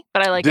tart for me,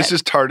 but I like it. This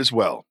is tart as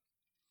well.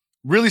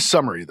 Really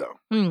summery though.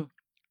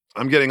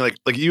 I'm getting like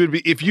you would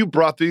be if you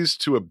brought these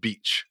to a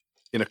beach.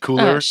 in a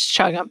cooler just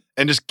chug them.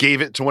 and just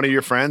gave it to one of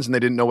your friends and they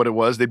didn't know what it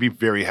was, they'd be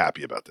very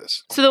happy about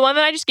this. So the one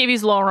that I just gave you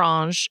is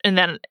L'Orange, and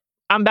then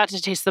I'm about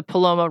to taste the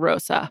Paloma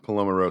Rosa.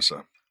 Paloma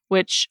Rosa.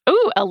 Which,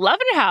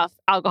 11.5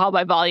 alcohol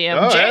by volume.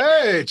 Oh,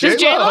 hey, does J-Lo.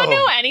 J-Lo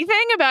know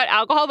anything about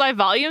alcohol by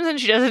volumes and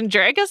she doesn't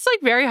drink? It's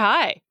like very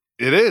high.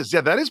 It is.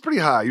 Yeah, that is pretty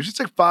high. Usually it's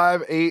like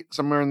 5, 8,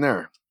 somewhere in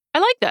there. I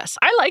like this.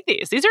 I like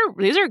these. These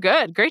are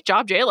good. Great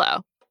job,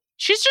 J-Lo.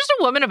 She's just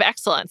a woman of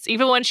excellence,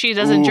 even when she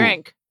doesn't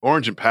drink.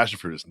 Orange and passion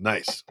fruit is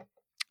nice.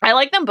 I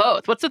like them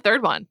both. What's the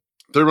third one?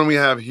 Third one we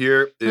have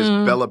here is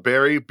Bella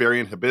Berry, berry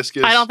and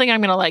hibiscus. I don't think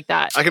I'm going to like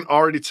that. I can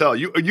already tell.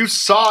 You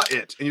saw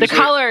it. And the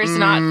color is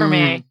not for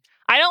me.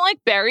 I don't like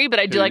berry, but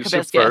I do like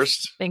hibiscus.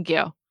 First. Thank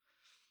you.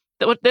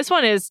 This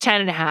one is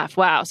 10.5.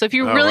 Wow. So if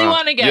you really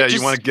want to get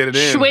you want to get it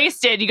in.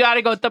 Wasted, you got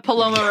to go with the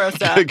Paloma Rosa.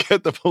 Gotta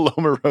get the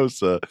Paloma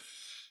Rosa.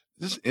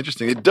 This is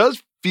interesting. It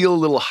does feel a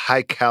little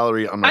high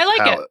calorie on my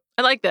palate. It.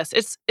 I like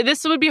this.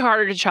 This would be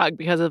harder to chug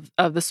because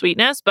of the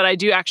sweetness, but I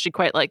do actually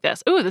quite like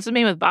this. Ooh, this is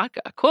made with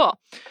vodka. Cool.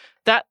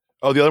 The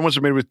other ones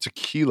are made with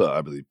tequila,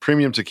 I believe.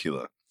 Premium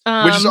tequila.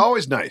 Which is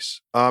always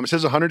nice. It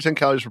says 110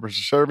 calories per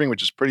serving,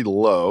 which is pretty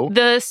low.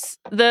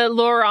 The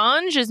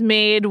L'Orange is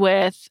made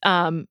with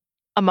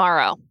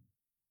Amaro.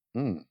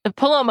 The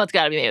Paloma's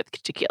got to be made with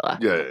tequila.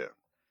 Yeah.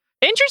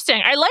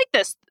 Interesting. I like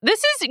this.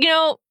 This is,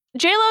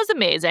 J-Lo's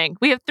amazing.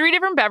 We have 3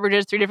 different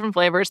beverages, 3 different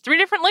flavors, 3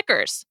 different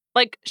liquors.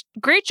 Like,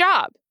 great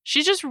job.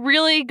 She's just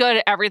really good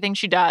at everything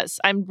she does.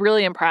 I'm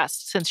really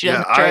impressed since she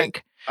doesn't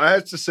drink. I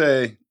have to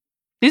say,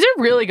 these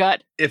are really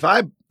good. If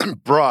I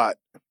brought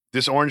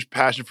this orange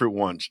passion fruit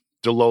one,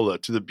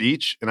 Delola, to the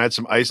beach and I had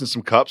some ice and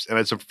some cups and I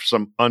had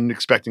some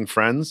unexpected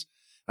friends,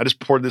 I just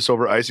poured this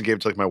over ice and gave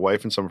it to like my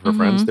wife and some of her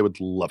friends. They would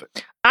love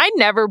it. I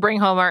never bring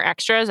home our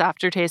extras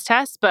after taste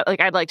tests, but like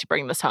I'd like to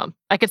bring this home.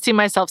 I could see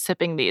myself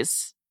sipping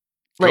these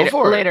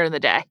later in the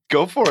day.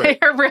 Go for it. They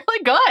are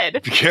really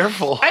good. Be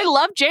careful. I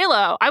love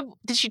J-Lo.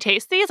 Did she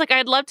taste these? Like,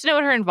 I'd love to know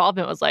what her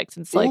involvement was like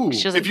since like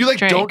she doesn't If you like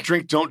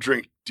drink. don't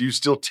drink, do you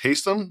still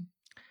taste them?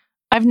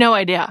 I have no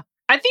idea.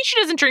 I think she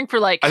doesn't drink for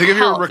like I think if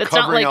health. you're a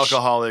recovering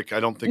alcoholic, I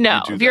don't think you do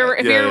that. If you're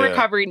in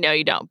recovery, no,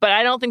 you don't. But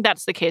I don't think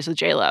that's the case with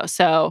J-Lo.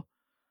 So,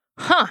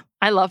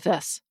 I love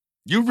this.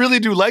 You really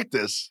do like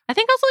this. I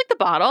think I also like the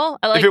bottle.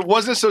 If it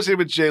wasn't associated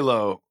with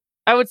J-Lo,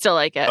 I would still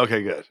like it.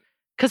 Okay, good.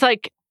 Because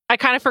like I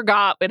kind of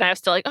forgot, and I was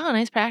still like, oh,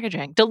 nice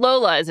packaging.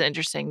 Delola is an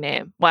interesting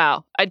name.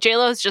 Wow.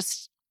 J-Lo's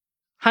just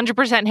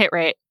 100% hit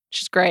rate.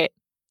 She's great.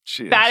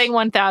 She is. Batting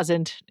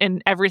 1,000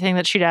 in everything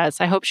that she does.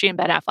 I hope she and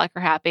Ben Affleck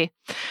are happy.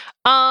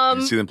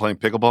 Did you see them playing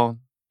pickleball?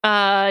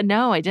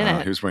 No, I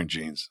didn't. He was wearing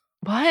jeans.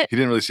 What? He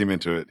didn't really seem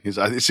into it.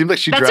 It seemed like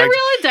That's a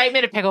real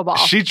indictment of pickleball.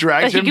 She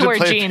dragged him to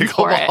play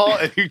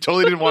pickleball, and he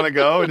totally didn't want to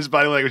go. And his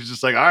body language was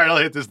just like, all right, I'll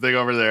hit this thing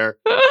over there.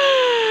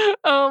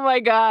 Oh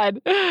my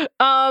God.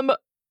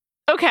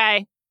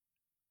 Okay.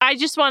 I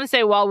just want to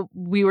say while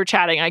we were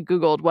chatting, I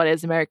Googled what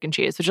is American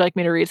cheese. Would you like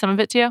me to read some of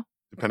it to you?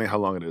 Depending how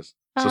long it is.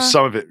 So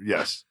some of it,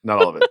 yes.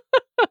 Not all of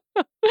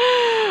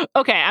it.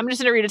 Okay, I'm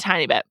just going to read a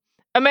tiny bit.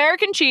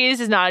 American cheese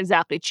is not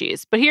exactly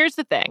cheese, but here's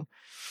the thing.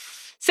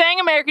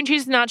 Saying American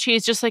cheese is not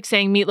cheese, just like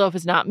saying meatloaf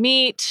is not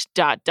meat, ...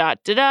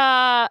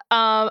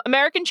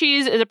 American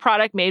cheese is a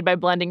product made by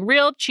blending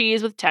real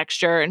cheese with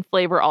texture and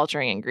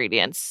flavor-altering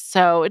ingredients.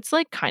 So it's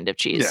like kind of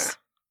cheese. Yeah.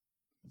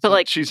 But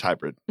like cheese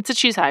hybrid. It's a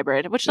cheese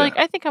hybrid, which like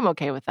I think I'm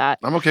okay with that.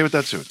 I'm okay with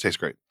that too. It tastes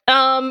great.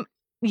 Yeah.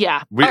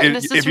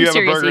 If you have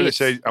a burger and they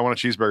say, I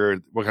want a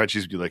cheeseburger, what kind of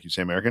cheese would you like? You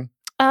say American?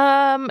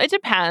 It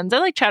depends. I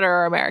like cheddar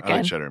or American. I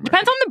like cheddar American.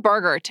 Depends on the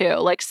burger too.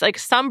 Like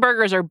some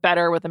burgers are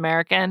better with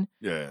American.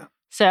 Yeah.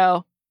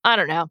 So I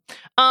don't know.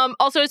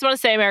 Also, I just want to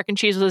say American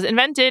cheese was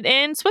invented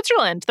in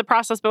Switzerland, the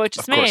process by which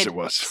it's made. Of course it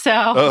was. So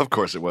of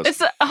course it was.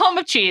 It's a home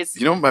of cheese.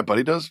 You know what my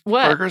buddy does?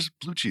 What? Burgers?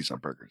 Blue cheese on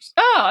burgers.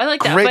 Oh, I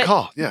like that. Great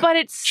call. Yeah. But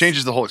it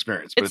changes the whole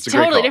experience, but it's a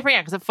great totally call. Different,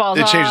 yeah, because it falls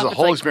off. It changes the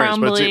whole experience,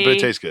 but crumbly. it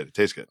tastes good. It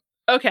tastes good.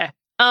 Okay.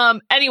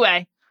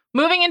 Anyway,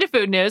 moving into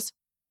food news.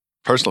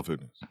 Personal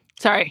food news.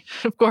 Sorry,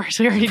 of course.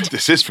 We already did.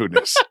 This is food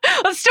news.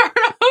 Let's start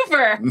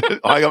over.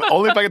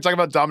 Only if I can talk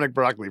about Dominic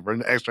Broccoli for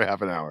an extra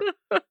half an hour.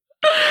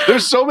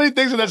 There's so many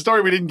things in that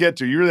story we didn't get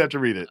to. You really have to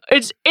read it.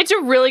 It's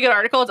a really good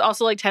article. It's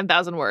also like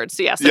 10,000 words.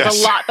 So yes,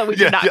 there's a lot that we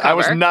did not cover. I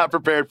was not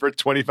prepared for a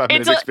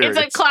 25-minute experience.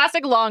 It's a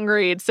classic long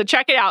read. So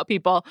check it out,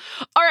 people.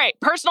 All right,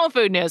 personal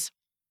food news.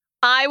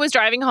 I was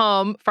driving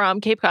home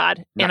from Cape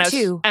Cod and I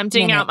was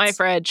emptying out my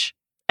fridge.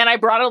 And I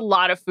brought a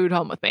lot of food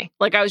home with me.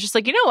 Like, I was just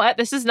like, you know what?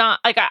 This is not,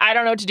 like, I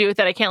don't know what to do with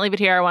it. I can't leave it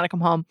here. I want to come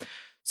home.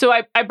 So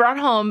I brought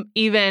home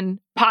even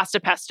pasta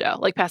pesto,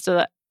 like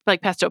pesto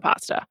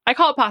pasta. I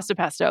call it pasta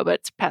pesto, but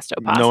it's pesto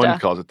pasta. No one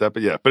calls it that,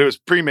 but yeah. But it was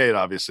pre-made,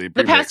 obviously.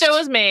 Pre-mixed. The pesto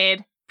was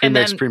made.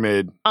 Pre-mixed,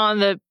 pre-made. On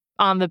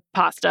the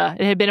pasta.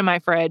 It had been in my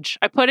fridge.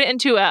 I put it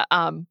into a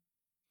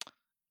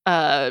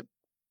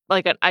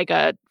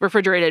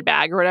refrigerated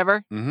bag or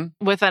whatever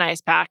with an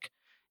ice pack.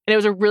 And it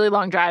was a really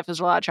long drive. There was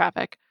a lot of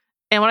traffic.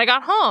 And when I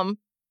got home,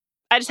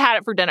 I just had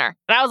it for dinner.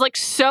 And I was like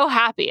so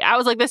happy. I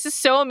was like, this is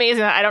so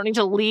amazing that I don't need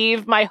to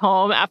leave my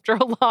home after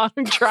a long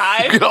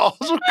drive. You can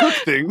also cook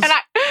things. And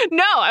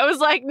I was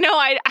like, no,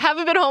 I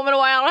haven't been home in a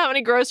while. I don't have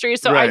any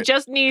groceries. So I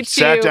just need to.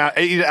 Sat down,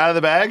 ate it out of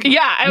the bag?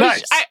 Yeah.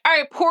 Nice.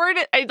 I poured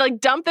it, I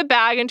like dumped the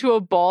bag into a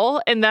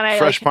bowl and then I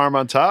Fresh parm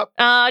on top?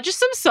 just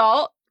some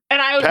salt.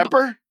 And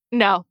Pepper?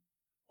 No.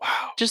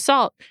 Wow. Just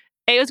salt.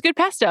 It was good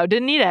pesto.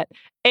 Didn't eat it.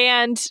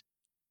 And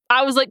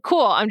I was like,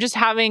 cool. I'm just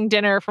having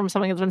dinner from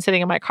something that's been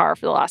sitting in my car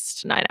for the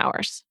last 9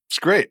 hours. It's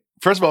great.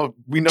 First of all,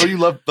 we know you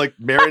love like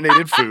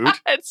marinated food.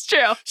 It's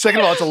true.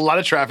 Second of all, it's a lot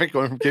of traffic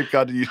going from Cape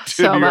Cod to New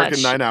York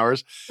in 9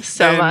 hours.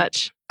 So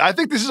much. I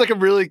think this is like a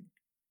really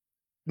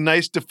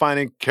nice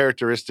defining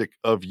characteristic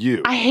of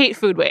you. I hate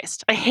food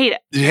waste. I hate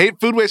it. You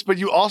hate food waste, but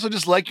you also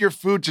just like your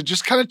food to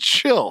just kind of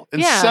chill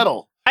and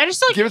settle. I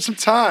just like give it some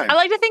time. I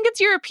like to think it's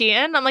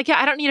European. I'm like,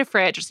 yeah, I don't need a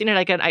fridge. Just need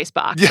like an ice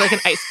box, like an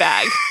ice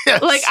bag.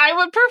 Yes. Like I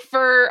would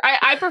prefer.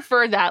 I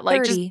prefer that.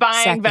 Like just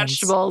buying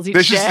vegetables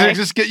each day. They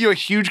just get you a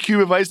huge cube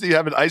of ice that you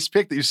have an ice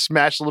pick that you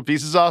smash little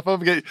pieces off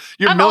of. Get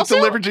your milk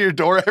delivered to your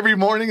door every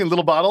morning in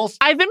little bottles.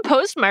 I've been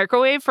post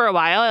microwave for a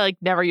while. I like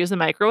never use the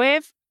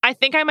microwave. I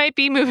think I might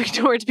be moving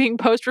towards being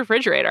post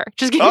refrigerator.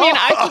 Just give me an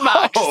ice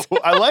box.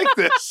 I like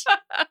this.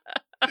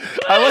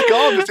 I like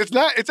all of this.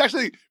 It's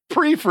actually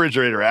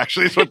pre-refrigerator,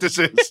 actually, is what this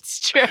is. It's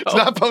true. It's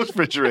not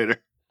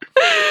post-refrigerator.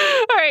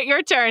 All right,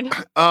 your turn.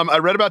 I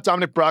read about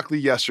Dominic Broccoli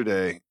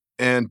yesterday,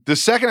 and the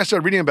second I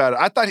started reading about it,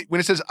 I thought when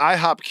it says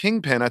IHOP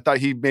Kingpin, I thought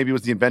he maybe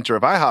was the inventor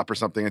of IHOP or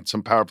something, and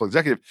some powerful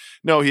executive.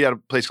 No, he had a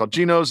place called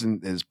Gino's,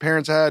 and his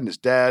parents had, and his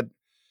dad,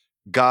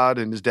 God,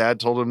 and his dad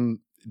told him,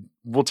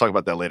 we'll talk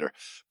about that later.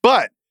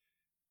 But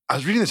I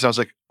was reading this, and I was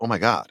like, oh my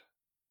God.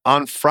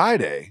 On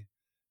Friday,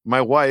 my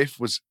wife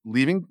was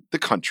leaving the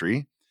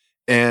country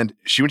and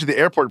she went to the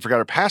airport and forgot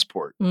her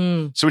passport.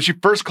 So when she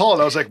first called,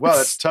 I was like, wow,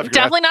 that's tough.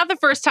 Definitely not the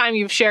first time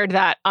you've shared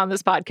that on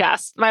this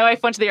podcast. My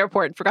wife went to the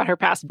airport and forgot her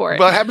passport.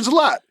 Well, it happens a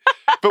lot.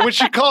 But when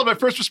she called, my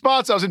first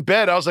response, I was in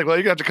bed. I was like, well,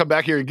 you're going to have to come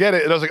back here and get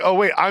it. And I was like, oh,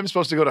 wait, I'm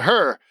supposed to go to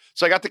her.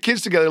 So I got the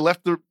kids together,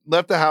 left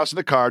the house in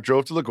the car,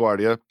 drove to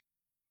LaGuardia.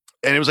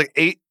 And it was like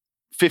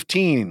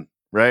 8:15,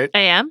 right?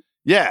 AM?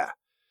 Yeah.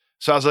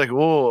 So I was like,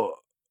 well,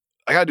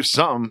 I got to do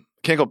something.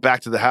 Can't go back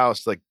to the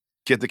house, like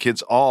get the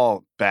kids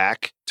all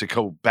back to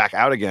go back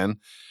out again.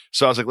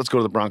 So I was like, let's go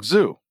to the Bronx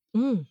Zoo.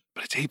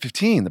 But it's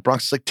 8:15. The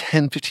Bronx is like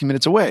 10, 15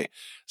 minutes away.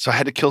 So I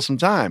had to kill some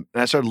time.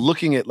 And I started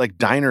looking at like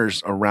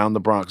diners around the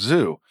Bronx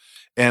Zoo.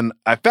 And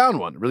I found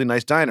one, a really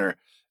nice diner.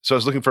 So I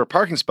was looking for a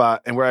parking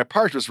spot. And where I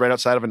parked was right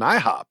outside of an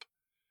IHOP.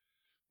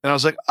 And I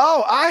was like,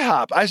 oh,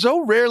 IHOP. I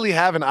so rarely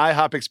have an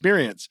IHOP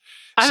experience.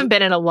 I haven't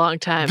been in a long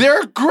time.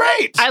 They're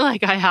great. I like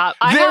IHOP.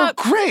 They're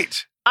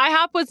great.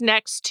 IHOP was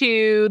next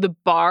to the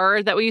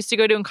bar that we used to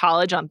go to in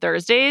college on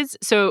Thursdays.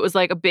 So it was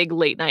like a big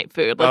late night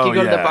food. Like you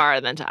go to the bar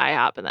and then to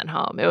IHOP and then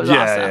home. It was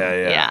awesome.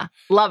 Yeah.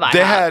 Love IHOP.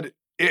 They had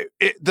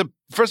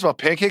first of all,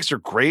 pancakes are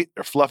great.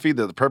 They're fluffy.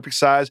 They're the perfect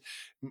size.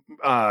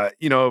 One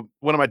of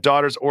my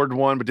daughters ordered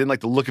one, but didn't like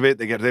the look of it.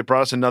 They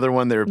brought us another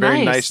one. They were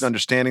very nice and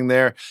understanding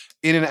there.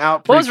 In and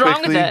out pretty quickly. What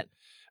was wrong with it?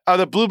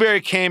 The blueberry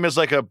came as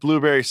like a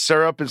blueberry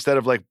syrup instead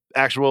of like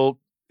actual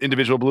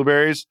individual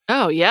blueberries.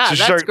 Oh, yeah.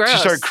 So that's gross. She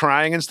started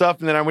crying and stuff.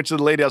 And then I went to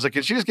the lady. I was like,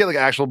 can she just get like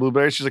actual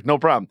blueberries? She's like, no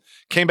problem.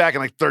 Came back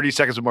in like 30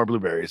 seconds with more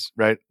blueberries,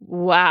 right?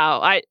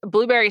 Wow.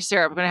 Blueberry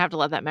syrup. I'm going to have to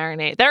let that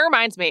marinate. That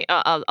reminds me.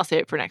 I'll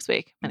save it for next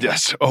week. Anyway.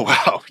 Yes. Oh,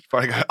 wow.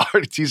 Probably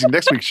already teasing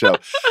next week's show.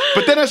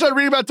 But then I started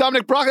reading about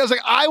Dominic Broccoli. I was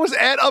like, I was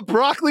at a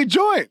broccoli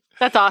joint.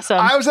 That's awesome.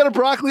 I was at a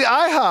broccoli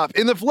IHOP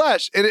in the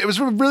flesh, and it was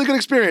a really good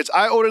experience.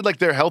 I ordered like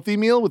their healthy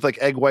meal with like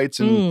egg whites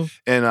and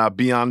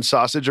Beyond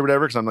sausage or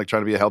whatever, because I'm like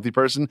trying to be a healthy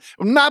person.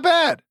 Not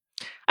bad.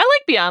 I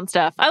like Beyond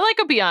stuff. I like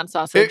a Beyond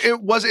sausage.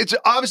 It's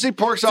obviously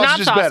pork sausage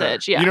is better.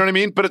 Yeah. You know what I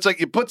mean? But it's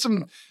like you put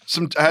some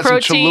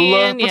protein,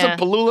 Cholula, put some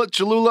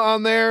Cholula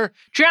on there.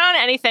 Drown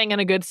anything in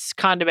a good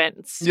condiment.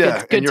 It's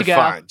good and you're to go.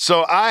 Fine.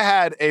 So I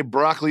had a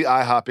broccoli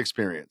IHOP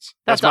experience.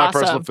 That's my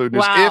awesome. personal food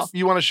news. Wow. If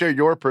you want to share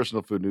your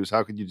personal food news,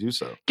 how could you do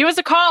so? Give us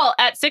a call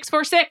at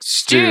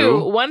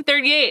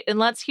 646-STU-138 and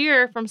let's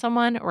hear from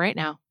someone right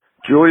now.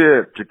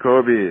 Juliet,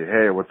 Jacoby,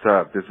 hey, what's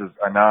up? This is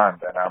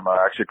Anand, and I'm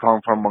actually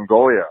calling from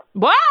Mongolia.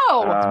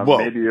 Wow!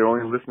 Maybe you're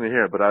only listening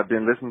here, but I've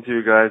been listening to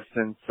you guys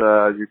since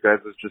you guys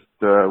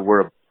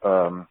were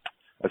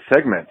a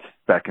segment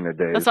back in the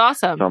day. That's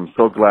awesome. So I'm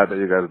so glad that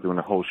you guys are doing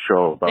a whole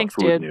show about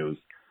food news.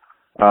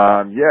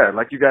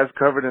 Like you guys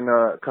covered in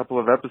a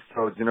couple of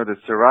episodes, the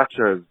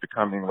sriracha is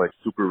becoming like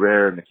super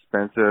rare and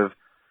expensive.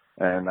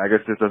 And I guess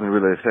this doesn't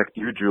really affect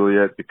you,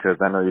 Juliet, because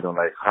I know you don't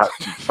like hot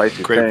and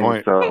spicy Great things.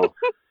 Point. So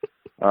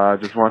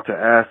just want to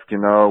ask,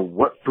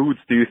 what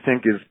foods do you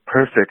think is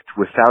perfect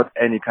without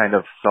any kind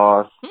of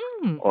sauce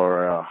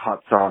or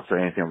hot sauce or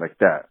anything like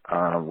that?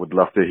 Would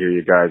love to hear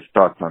you guys'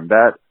 thoughts on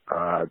that.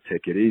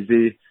 Take it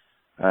easy.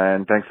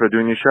 And thanks for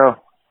doing your show.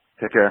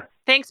 Take care.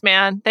 Thanks,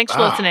 man. Thanks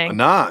for listening.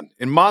 Anan,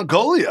 in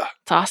Mongolia.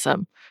 It's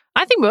awesome.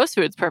 I think most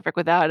food's perfect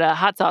without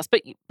hot sauce,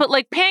 but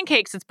like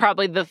pancakes, it's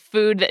probably the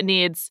food that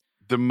needs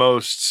the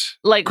most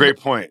like great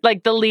point.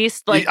 Like the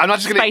least like I'm not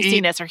just gonna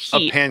spiciness eat or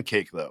heat. a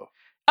pancake though.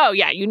 Oh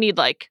yeah, you need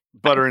like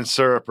butter and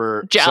syrup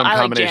or jam, some I like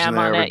combination jam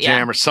there on with it,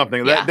 jam or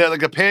something. Yeah. That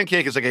like a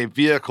pancake is like a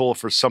vehicle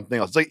for something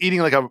else. It's like eating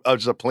like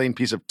just a plain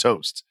piece of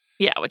toast.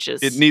 Yeah, which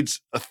is it needs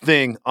a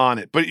thing on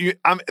it. But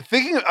I'm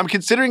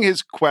considering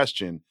his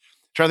question,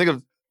 trying to think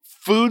of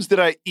foods that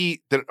I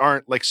eat that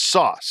aren't like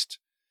sauced.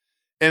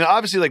 And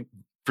obviously like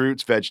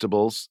fruits,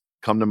 vegetables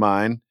come to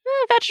mind.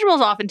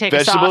 Vegetables often take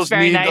a sauce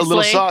very need nicely. a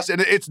little sauce.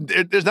 And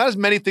there's not as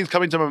many things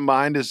coming to my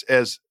mind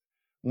as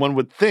one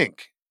would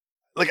think.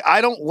 Like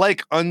I don't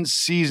like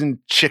unseasoned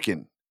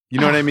chicken. You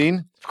know what I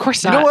mean? Of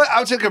course not. You know what? I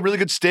would say like a really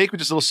good steak with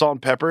just a little salt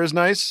and pepper is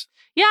nice.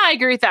 Yeah, I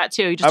agree with that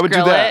too. You just I would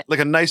grill do that. it. Like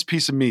a nice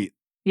piece of meat.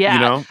 Yeah. You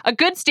know? A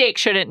good steak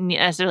shouldn't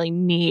necessarily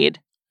need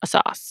a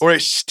sauce. Or a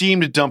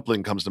steamed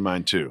dumpling comes to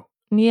mind too.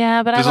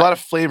 Yeah, but there's a lot of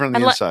flavor on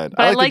the inside.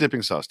 I like the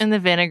dipping sauce. And the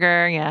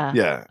vinegar, yeah.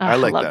 Yeah, Oh, I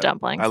like love that.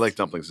 dumplings. I like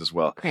dumplings as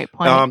well. Great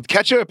point.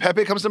 Ketchup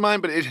pepe comes to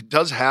mind, but it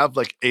does have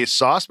like a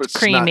sauce, but it's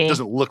creamy. It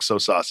doesn't look so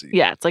saucy.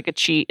 Yeah, it's like a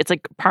cheat. It's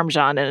like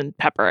Parmesan and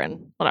pepper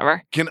and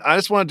whatever. I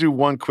just want to do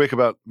one quick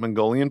about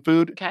Mongolian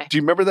food. Okay. Do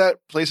you remember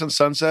that place on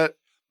Sunset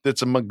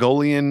that's a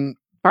Mongolian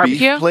barbecue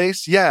beef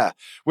place? Yeah,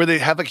 where they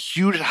have like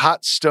huge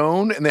hot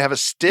stone and they have a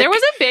stick. There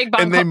was a big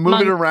and they move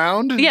it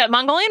around. Yeah,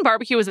 Mongolian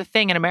barbecue was a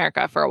thing in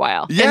America for a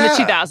while in the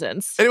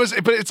 2000s.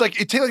 And but it's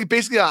like it takes like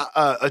basically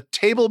a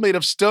table made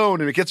of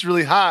stone and it gets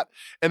really hot,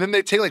 and then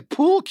they take like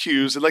pool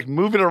cues and like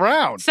move it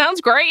around.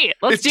 Sounds great.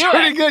 Let's do it. It's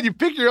pretty good. You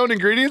pick your own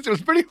ingredients. It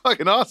was pretty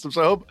fucking awesome.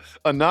 So I hope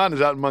Anand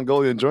is out in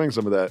Mongolia enjoying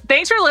some of that.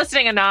 Thanks for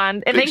listening,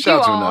 Anand, and Big thank you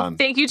all. shout to Anand.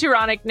 Thank you to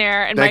Ronik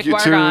Nair and Thank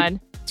Mike you Wargon.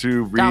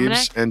 to Reeves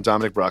Dominic? and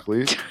Dominic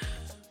Broccoli.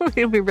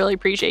 We really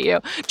appreciate you.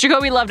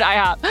 Jacoby loved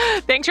IHOP.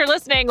 Thanks for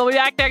listening. We'll be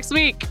back next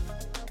week.